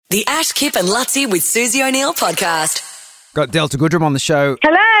The Ash, Kip and Lutzi with Susie O'Neill podcast. Got Delta Goodrem on the show.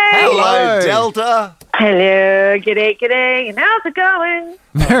 Hello. Hello, Delta. Hello. G'day. How's it going?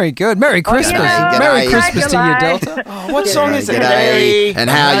 Very good. Merry Christmas. G'day. Merry G'day. Christmas to you, G'day. Delta. Oh, what song is it? G'day, and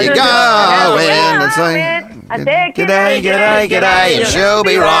how you going? I said G'day, and she'll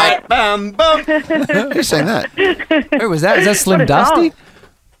be right. Bum, bum. Who sang that? Who was that? Is that Slim What a song. Dusty?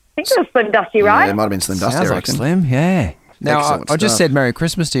 I think it was Slim Dusty, Yeah, right? it might have been Slim Dusty, Sounds I like reckon. Slim, yeah. Now, Excellent I just stuff. said Merry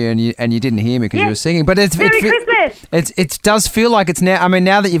Christmas to you and you didn't hear me because you Yeah. were singing. But Merry Christmas. It does feel like it's now. I mean,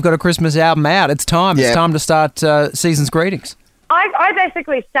 now that you've got a Christmas album out, it's time. Yeah. It's time to start season's greetings. I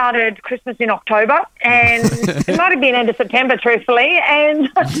basically started Christmas in October, and it might have been end of September, truthfully. And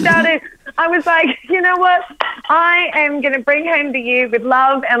I was like, you know what? I am going to bring home to you with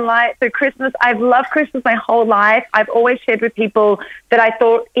love and light through Christmas. I've loved Christmas my whole life. I've always shared with people that I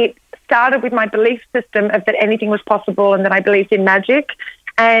thought it started with my belief system of that anything was possible and that I believed in magic.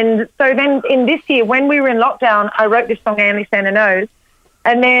 And so then in this year, when we were in lockdown, I wrote this song, Only Santa Knows.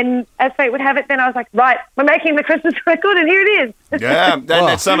 And then, as fate would have it, then I was like, right, we're making the Christmas record, and here it is. Yeah, and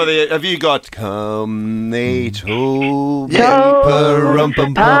that's some of the. Have you got Come to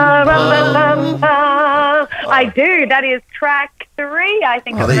I do. That is track 3, I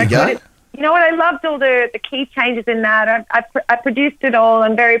think. Oh, of the there you go. record. You know what? I loved all the key changes in that. I produced it all.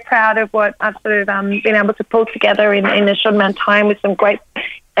 I'm very proud of what I've sort of been able to pull together in a short amount of time with some great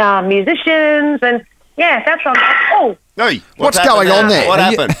musicians. And, yeah, that's on. Oh, Hey, What's going on there? What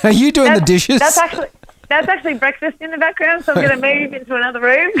Are you- happened? Are you doing the dishes? That's actually breakfast in the background, so I'm going to move into another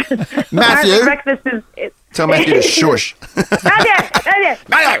room. Matthew? Apparently breakfast is... Tell Matthew to shush. Not yet.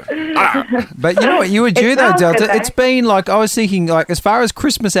 But you know what? You were due It though, smells Delta. good, though. It's been like, I was thinking, like, as far as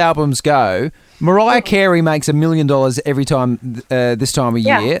Christmas albums go, Mariah Carey makes $1 million every time this time of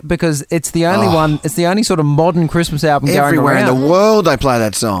Yeah. year because it's the only one. It's the only sort of modern Christmas album Everywhere going in around. the world they play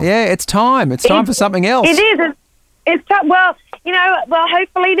that song. Yeah, it's time. It's time for something else. It is. It's tough. Well,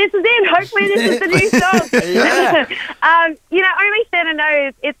 hopefully this is it. Hopefully this is the new song. Only Santa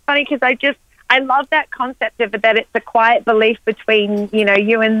Knows. It's funny because I love that concept of it, that it's a quiet belief between,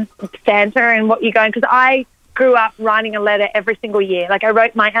 you and Santa and what you're going, because I grew up writing a letter every single year. Like, I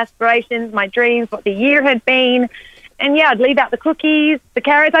wrote my aspirations, my dreams, what the year had been. And, yeah, I'd leave out the cookies, the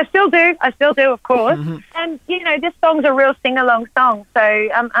carrots. I still do, of course. Mm-hmm. And, this song's a real sing-along song. So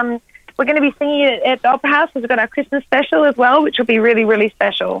we're going to be singing it at the Opera House because we've got our Christmas special as well, which will be really, really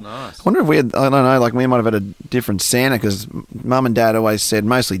special. I wonder if we had, I don't know, like we might have had a different Santa because Mum and Dad always said,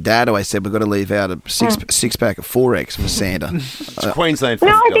 mostly Dad always said, we've got to leave out a six-pack of 4X for Santa. It's Queensland. No,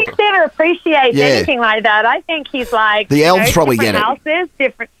 I think Santa appreciates Yeah. anything like that. I think he's like... The elves probably get different it. houses,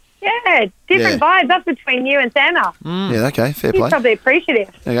 different vibes. That's between you and Santa. Yeah, okay, fair He's play. probably appreciative.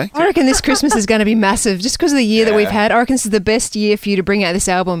 Okay. I reckon this Christmas is going to be massive just because of the year that we've had. I reckon this is the best year for you to bring out this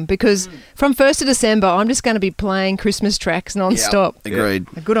album because from 1st of December, I'm just going to be playing Christmas tracks non-stop. Agreed.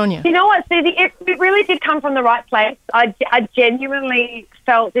 Good on you. You know what, Susie? It really did come from the right place. I genuinely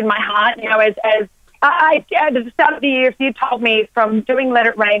felt in my heart, as at the start of the year, if you told me from doing Let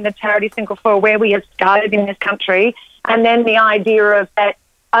It Rain, the charity single for where we had started in this country, and then the idea of that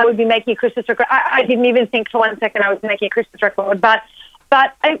I would be making a Christmas record. I didn't even think for 1 second I was making a Christmas record, but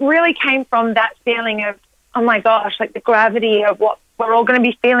it really came from that feeling of, oh my gosh, like the gravity of what we're all going to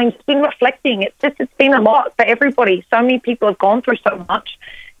be feeling. It's been reflecting. It's been a lot for everybody. So many people have gone through so much,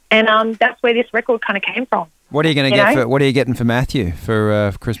 and that's where this record kind of came from. What are you going to get? What are you getting for Matthew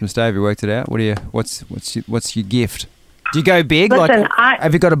for Christmas Day? Have you worked it out? What's your gift? Do you go big? Listen,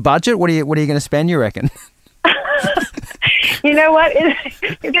 have you got a budget? What are you going to spend? You reckon? You know what?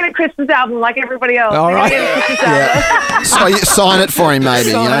 You get a Christmas album like everybody else. All right. So you sign it for him, maybe.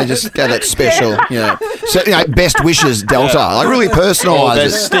 Just go that special. So best wishes, Delta. Like really personalise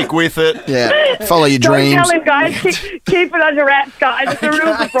it. Stick with it. Yeah, follow your Don't dreams. tell him, guys. Keep it under wraps, guys. It's a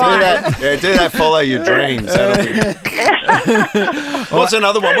real surprise. Do that. Follow your dreams. What's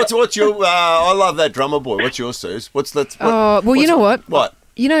another one? What's your? I love that drummer boy. What's yours, Suze? You know what? What?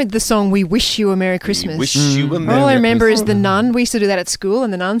 You know the song "We Wish You a Merry Christmas." Wish you a Merry All I remember Christmas. is the nun. We used to do that at school,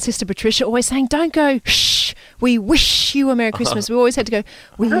 and the nun, Sister Patricia, always saying, "Don't go shh. We wish you a Merry Christmas." We always had to go.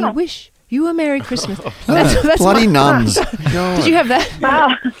 We wish you a Merry Christmas. That's Bloody what- nuns. Did you have that?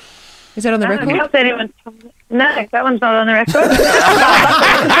 Wow. Is that on the I don't record? know if anyone's... No, that one's not on the record.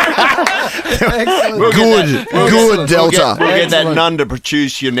 Good, Delta. We'll get that nun to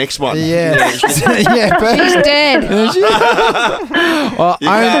produce your next one. Yeah. Yeah. She's dead. Well, You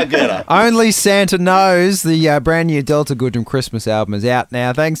can't get her. Only Santa Knows. The brand new Delta Goodrem Christmas album is out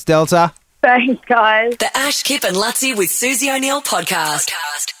now. Thanks, Delta. Thanks, guys. The Ash, Kip and Lutzi with Susie O'Neill podcast.